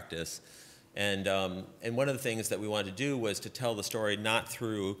design practice. And one of the things that we wanted to do was to tell the story not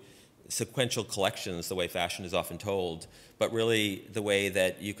through sequential collections, the way fashion is often told, but really the way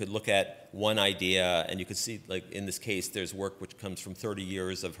that you could look at one idea and you could see, like in this case, there's work which comes from 30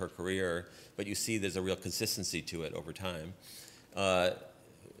 years of her career, but you see there's a real consistency to it over time. The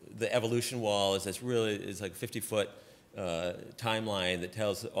evolution wall is this really, is like a 50-foot timeline that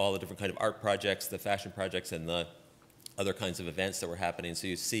tells all the different kind of art projects, the fashion projects, and the other kinds of events that were happening. So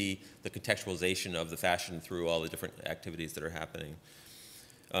you see the contextualization of the fashion through all the different activities that are happening.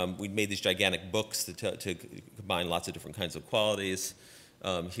 We made these gigantic books to combine lots of different kinds of qualities.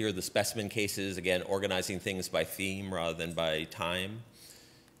 Here are the specimen cases, again, organizing things by theme rather than by time.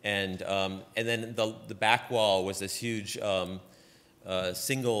 And then the back wall was this huge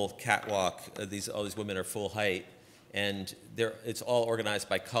single catwalk. All these women are full height. And it's all organized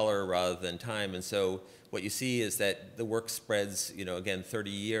by color rather than time. And so what you see is that the work spreads, you know, again,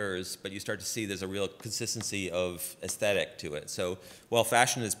 30 years, but you start to see there's a real consistency of aesthetic to it. So while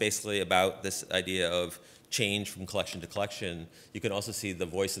fashion is basically about this idea of change from collection to collection, you can also see the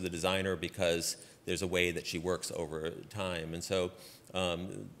voice of the designer because there's a way that she works over time. And so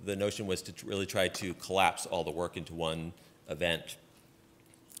the notion was to really try to collapse all the work into one event.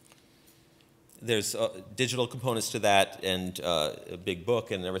 There's digital components to that and a big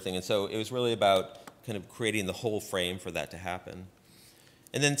book and everything. And so it was really about kind of creating the whole frame for that to happen.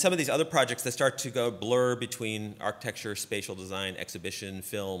 And then some of these other projects that start to go blur between architecture, spatial design, exhibition,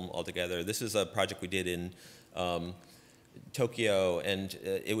 film altogether. This is a project we did in Tokyo, and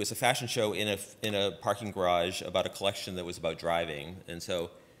it was a fashion show in a parking garage about a collection that was about driving. And so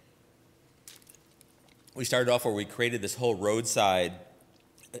we started off where we created this whole roadside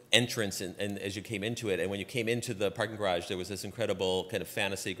entrance and as you came into it, and when you came into the parking garage, there was this incredible kind of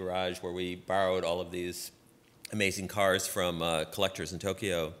fantasy garage where we borrowed all of these amazing cars from collectors in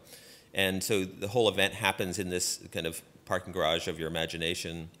Tokyo. And so the whole event happens in this kind of parking garage of your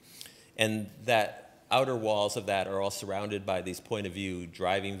imagination. And that outer walls of that are all surrounded by these point of view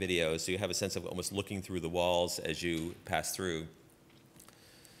driving videos, so you have a sense of almost looking through the walls as you pass through.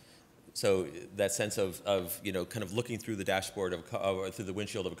 So that sense of you know, kind of looking through the dashboard of a car, or through the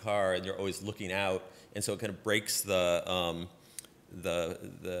windshield of a car, and you're always looking out, and so it kind of breaks the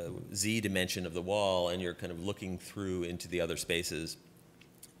Z dimension of the wall, and you're kind of looking through into the other spaces.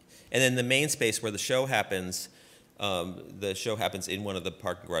 And then the main space where the show happens in one of the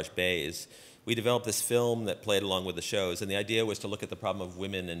parking garage bays. We developed this film that played along with the shows, and the idea was to look at the problem of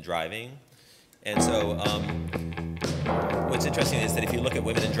women and driving. And so what's interesting is that if you look at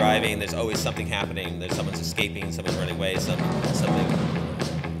women and driving, there's always something happening. There's someone's escaping, someone's running away, something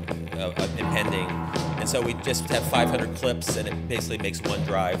impending. And so we just have 500 clips, and it basically makes one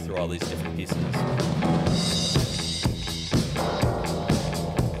drive through all these different pieces.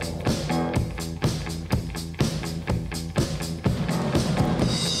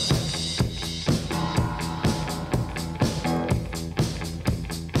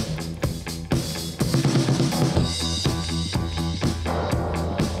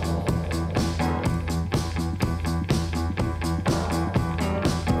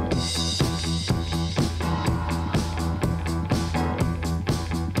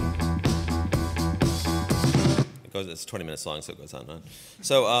 It's 20 minutes long, so it goes on and on.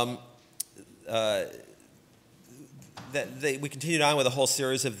 So we continued on with a whole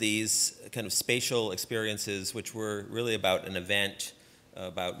series of these kind of spatial experiences, which were really about an event,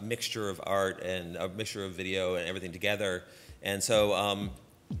 about mixture of art and a mixture of video and everything together. And so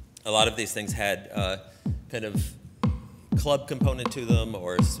a lot of these things had kind of club component to them,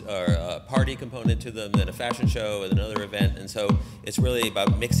 or a party component to them, then a fashion show and another event. And so it's really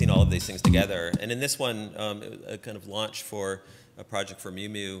about mixing all of these things together. And in this one, a kind of launch for a project for Miu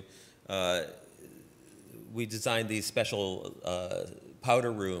Miu, we designed these special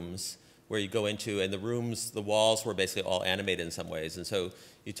powder rooms where you go into, and the walls were basically all animated in some ways. And so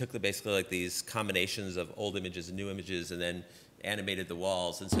you took basically like these combinations of old images and new images, and then animated the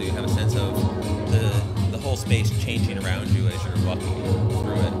walls. And so you have a sense of the whole space changing around you as you're walking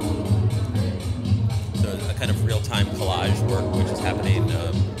through it. So a kind of real-time collage work which is happening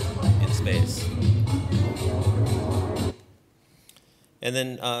in space. And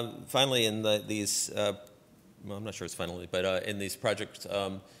then finally in these, well, I'm not sure it's finally, but in these projects,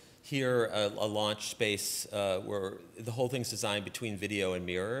 here, a launch space where the whole thing's designed between video and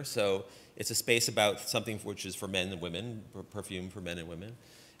mirror. So it's a space about something which is for men and women, perfume for men and women.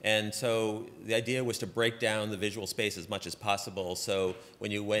 And so the idea was to break down the visual space as much as possible. So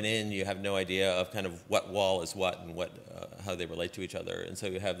when you went in, you have no idea of kind of what wall is what and how they relate to each other. And so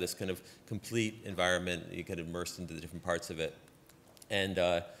you have this kind of complete environment. You get immersed into the different parts of it. And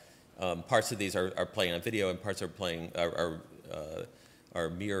parts of these are playing on video, and parts are playing are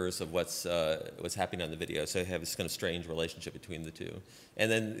mirrors of what's happening on the video. So you have this kind of strange relationship between the two.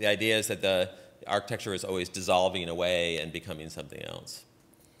 And then the idea is that the architecture is always dissolving away and becoming something else.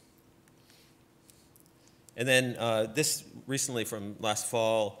 And then this recently from last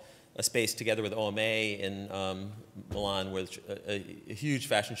fall, a space together with OMA in Milan, with a huge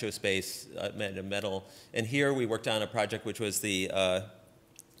fashion show space made of metal. And here we worked on a project which was a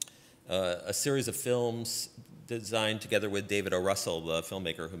series of films designed together with David O. Russell, the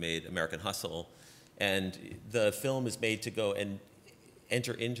filmmaker who made American Hustle. And the film is made to go and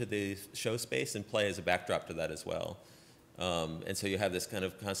enter into the show space and play as a backdrop to that as well. And so you have this kind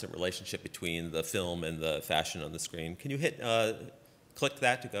of constant relationship between the film and the fashion on the screen. Can you hit, click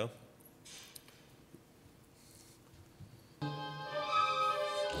that to go?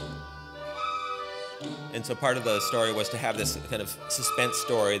 And so part of the story was to have this kind of suspense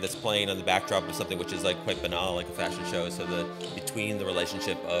story that's playing on the backdrop of something which is like quite banal, like a fashion show. So between the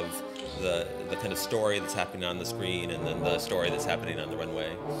relationship of the kind of story that's happening on the screen and then the story that's happening on the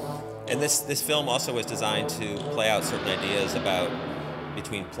runway. And this film also was designed to play out certain ideas about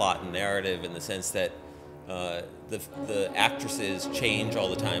between plot and narrative, in the sense that the actresses change all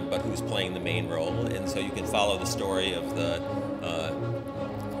the time, but who's playing the main role. And so you can follow the story of the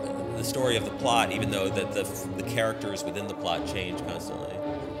plot, even though that the characters within the plot change constantly.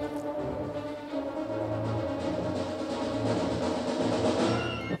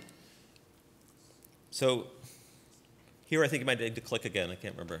 So here I think you might need to click again. I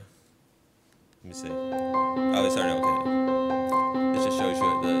can't remember. Let me see. Oh, it's already okay. This just shows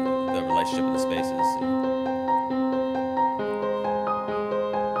you the relationship of the spaces.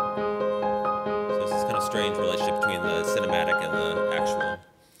 So this is kind of strange relationship between the cinematic and the actual.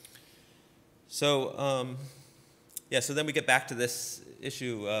 So, yeah, so then we get back to this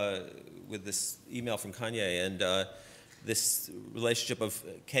issue with this email from Kanye, and this relationship of,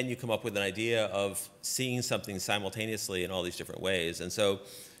 can you come up with an idea of seeing something simultaneously in all these different ways? And so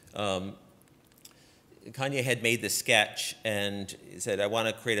Kanye had made this sketch and said, I want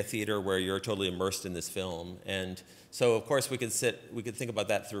to create a theater where you're totally immersed in this film. And so, of course, we could think about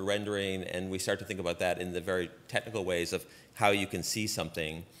that through rendering, and we start to think about that in the very technical ways of how you can see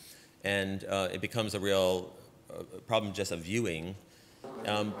something. And it becomes a real problem just of viewing.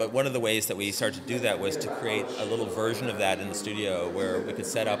 But one of the ways that we started to do that was to create a little version of that in the studio where we could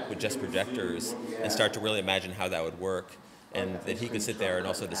set up with just projectors and start to really imagine how that would work, and that he could sit there and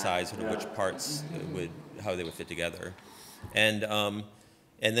also decide sort of which parts how they would fit together. And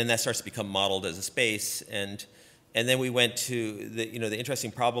then that starts to become modeled as a space. And then we went to the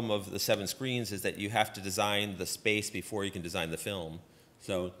interesting problem of the 7 screens is that you have to design the space before you can design the film.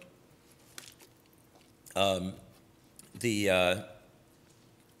 So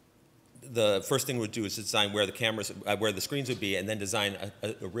the first thing we'd do is design where the screens would be, and then design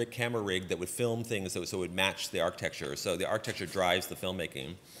a camera rig that would film things so it would match the architecture. So the architecture drives the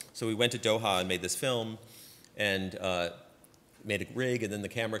filmmaking. So we went to Doha and made this film, and made a rig, and then the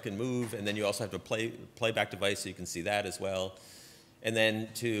camera can move, and then you also have a playback device so you can see that as well. And then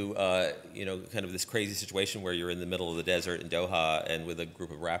to kind of this crazy situation where you're in the middle of the desert in Doha and with a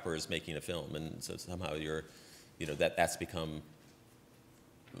group of rappers making a film, and so somehow that's become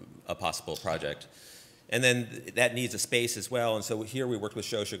a possible project. And then that needs a space as well. And so here we worked with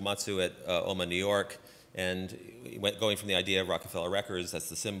Sho Shigematsu at OMA, New York, and going from the idea of Rockefeller Records, that's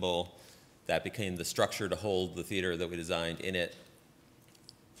the symbol, that became the structure to hold the theater that we designed in it.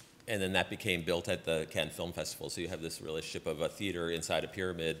 and then that became built at the Cannes Film Festival. So you have this relationship of a theater inside a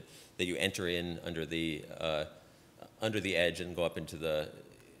pyramid that you enter in under the edge and go up into the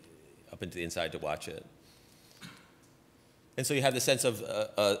inside to watch it. And so you have the sense of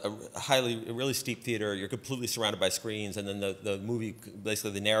a really steep theater. You're completely surrounded by screens, and then the movie,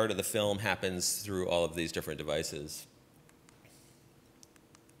 basically the narrative of the film, happens through all of these different devices.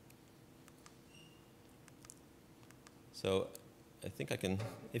 So I think I can,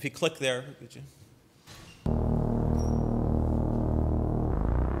 if you click there, could you?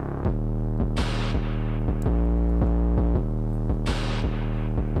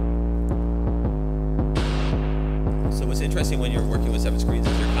 So what's interesting when you're working with 7 screens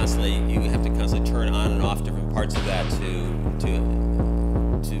is you have to constantly turn on and off different parts of that to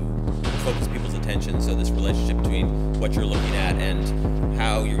focus people's attention. So this relationship between what you're looking at and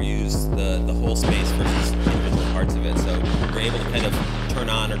how you use the whole space versus individual parts of it. So you're able to kind of turn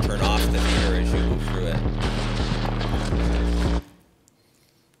on or turn off the theater as you move through it.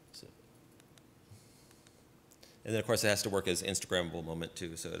 And then, of course, it has to work as Instagrammable moment,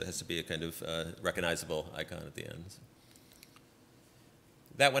 too. So it has to be a kind of recognizable icon at the end.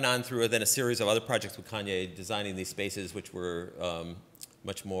 That went on through then a series of other projects with Kanye, designing these spaces, which were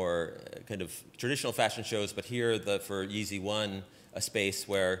much more kind of traditional fashion shows. But here, for Yeezy 1, a space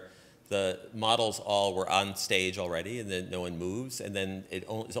where the models all were on stage already, and then no one moves. And then it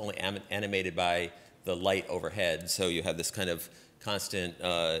is only animated by the light overhead. So you have this kind of constant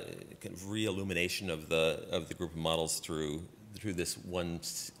kind of re-illumination of the group of models through this one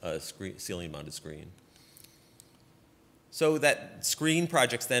ceiling-mounted screen. So that screen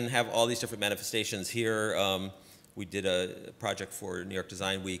projects then have all these different manifestations. Here, we did a project for New York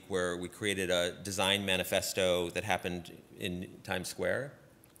Design Week where we created a design manifesto that happened in Times Square.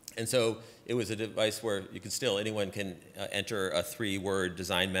 And so it was a device where you can anyone can enter a 3-word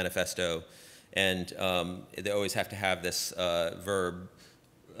design manifesto. And they always have to have this verb,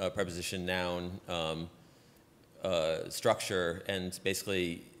 preposition, noun structure. And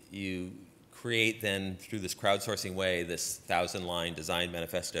basically, you create then, through this crowdsourcing way, this 1,000-line design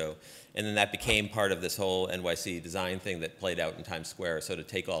manifesto. And then that became part of this whole NYC design thing that played out in Times Square. So to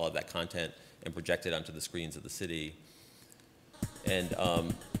take all of that content and project it onto the screens of the city. And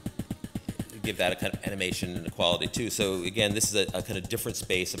give that a kind of animation and a quality too. So again, this is a kind of different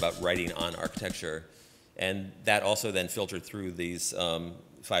space about writing on architecture. And that also then filtered through these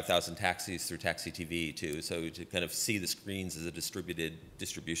 5,000 taxis through Taxi TV too. So to kind of see the screens as a distributed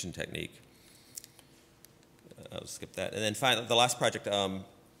distribution technique. I'll skip that. And then finally, the last project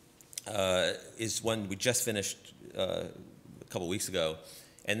is one we just finished a couple weeks ago.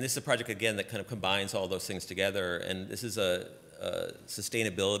 And this is a project, again, that kind of combines all those things together. And this is a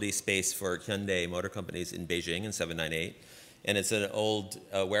sustainability space for Hyundai Motor Companies in Beijing in 798. And it's an old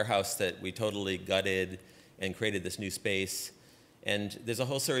warehouse that we totally gutted and created this new space. And there's a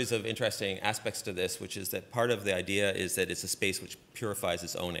whole series of interesting aspects to this, which is that part of the idea is that it's a space which purifies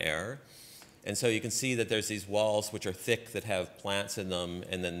its own air. And so you can see that there's these walls which are thick that have plants in them,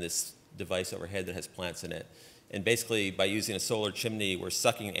 and then this device overhead that has plants in it. And basically, by using a solar chimney, we're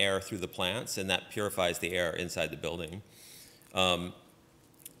sucking air through the plants, and that purifies the air inside the building.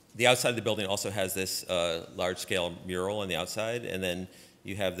 The outside of the building also has this large-scale mural on the outside, and then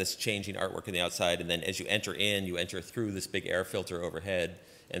you have this changing artwork on the outside, and then as you enter in, you enter through this big air filter overhead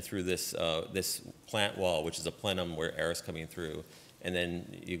and through this, this plant wall, which is a plenum where air is coming through, and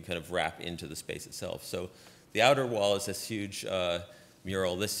then you kind of wrap into the space itself. So the outer wall is this huge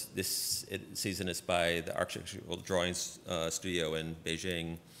mural. This season is by the Architectural Drawings Studio in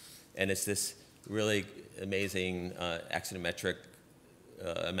Beijing, and it's this really amazing axionometric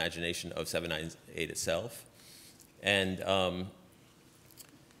imagination of 798 itself.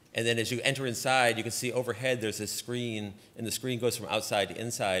 And then as you enter inside, you can see overhead there's this screen, and the screen goes from outside to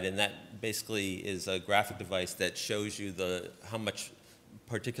inside, and that basically is a graphic device that shows you how much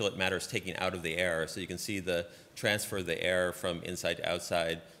particulate matter is taking out of the air. So you can see the transfer of the air from inside to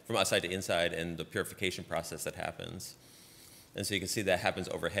outside, from outside to inside, and the purification process that happens. And so you can see that happens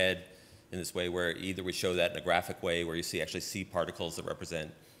overhead in this way where either we show that in a graphic way where you actually see particles that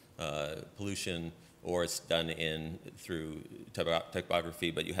represent pollution, or it's done through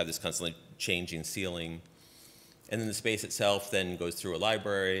typography, but you have this constantly changing ceiling. And then the space itself then goes through a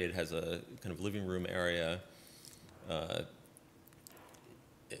library. It has a kind of living room area, a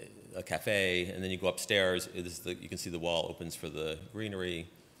cafe, and then you go upstairs. You can see the wall opens for the greenery.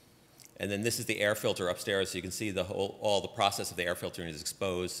 And then this is the air filter upstairs, so you can see all the process of the air filtering is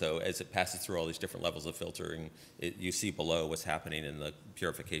exposed. So as it passes through all these different levels of filtering, you see below what's happening in the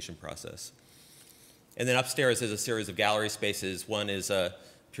purification process. And then upstairs is a series of gallery spaces. One is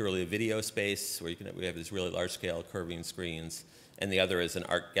purely a video space where we have these really large-scale curving screens, and the other is an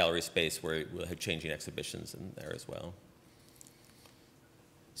art gallery space where we'll have changing exhibitions in there as well.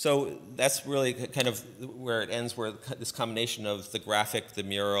 So that's really kind of where it ends, where this combination of the graphic, the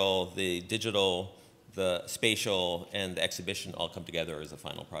mural, the digital, the spatial, and the exhibition all come together as a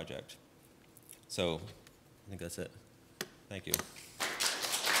final project. So I think that's it. Thank you.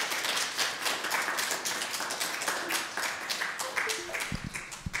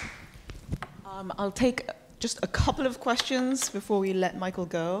 I'll take just a couple of questions before we let Michael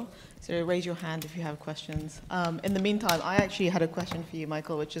go. So raise your hand if you have questions. In the meantime, I actually had a question for you,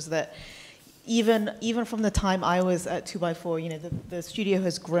 Michael, which is that even from the time I was at 2x4, you know, the studio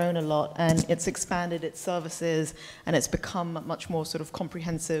has grown a lot, and it's expanded its services, and it's become much more sort of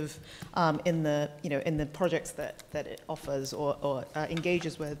comprehensive in the projects that it offers or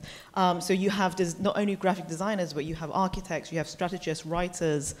engages with. So you have not only graphic designers, but you have architects, you have strategists,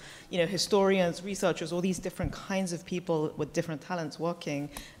 writers, you know, historians, researchers, all these different kinds of people with different talents working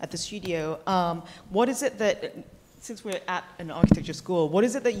at the studio. What is it that, since we're at an architecture school, what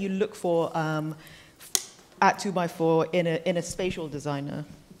is it that you look for at 2x4 in a spatial designer?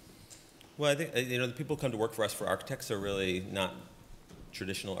 Well, I think, you know, the people who come to work for us for architects are really not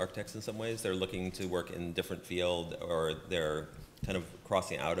traditional architects in some ways. They're looking to work in a different field, or they're kind of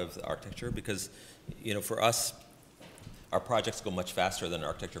crossing out of the architecture, because, you know, for us, our projects go much faster than an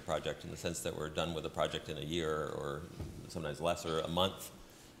architecture project, in the sense that we're done with a project in a year, or sometimes less, or a month.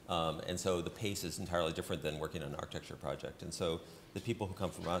 And so the pace is entirely different than working on an architecture project. And so the people who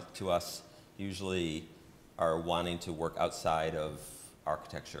come to us usually are wanting to work outside of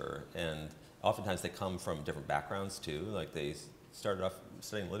architecture. And oftentimes they come from different backgrounds too. Like they started off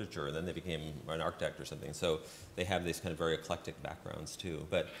studying literature and then they became an architect or something. So they have these kind of very eclectic backgrounds too.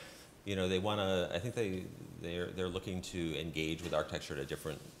 But you know, they want to, I think they're looking to engage with architecture in a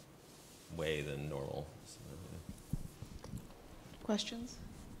different way than normal. So, yeah. Questions?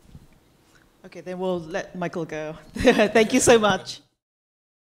 Okay, then we'll let Michael go. Thank you so much.